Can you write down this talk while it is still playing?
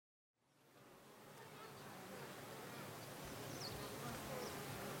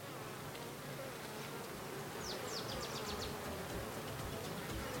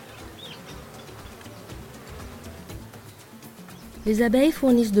Les abeilles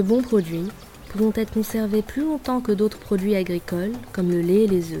fournissent de bons produits, pouvant être conservés plus longtemps que d'autres produits agricoles, comme le lait et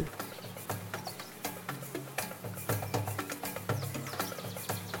les œufs.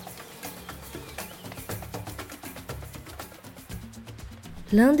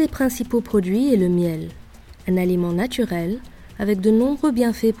 L'un des principaux produits est le miel, un aliment naturel avec de nombreux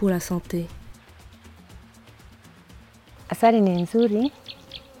bienfaits pour la santé. Asali ni nzuri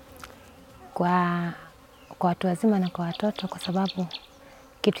kwa watu wazima na kwa watoto kwa sababu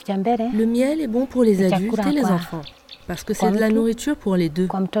kitu cha mbele. Le miel est bon pour les adultes et les enfants parce que c'est de la nourriture pour les deux.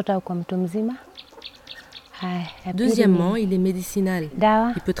 Kwa mtoto au kwa mtu mzima. Deuxièmement, il est médicinal.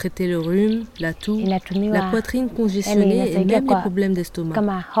 Il peut traiter le rhume, la toux, la poitrine congestionnée et même les problèmes d'estomac.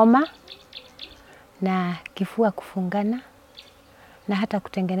 Kama homa na kifua kufungana na hata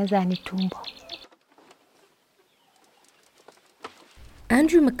kutengeneza ni tumbo.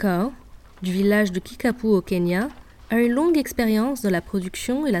 Andrew McCall, du village de Kikapu au Kenya, a une longue expérience dans la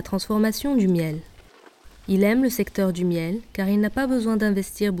production et la transformation du miel. Il aime le secteur du miel car il n'a pas besoin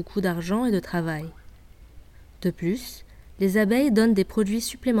d'investir beaucoup d'argent et de travail. De plus, les abeilles donnent des produits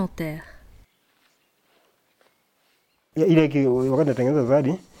supplémentaires. Quand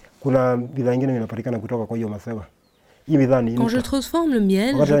je transforme le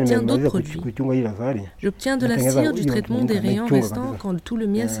miel, j'obtiens d'autres produits. J'obtiens de la cire du traitement des rayons restants quand tout le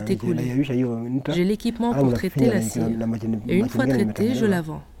miel s'est écoulé. J'ai l'équipement pour traiter la cire. Et une fois traitée, je la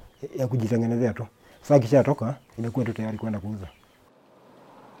vends.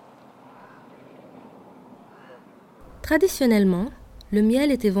 Traditionnellement, le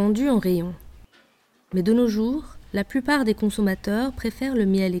miel était vendu en rayons. Mais de nos jours, la plupart des consommateurs préfèrent le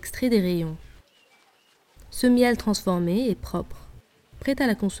miel extrait des rayons. Ce miel transformé est propre, prêt à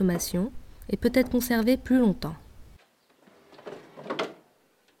la consommation et peut être conservé plus longtemps.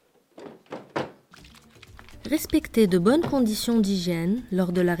 Respectez de bonnes conditions d'hygiène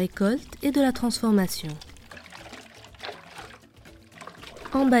lors de la récolte et de la transformation.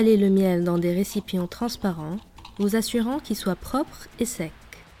 Emballez le miel dans des récipients transparents, vous assurant qu'il soit propre et sec.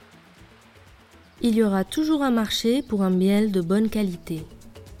 Il y aura toujours un marché pour un miel de bonne qualité.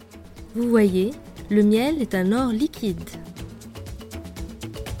 Vous voyez, le miel est un or liquide.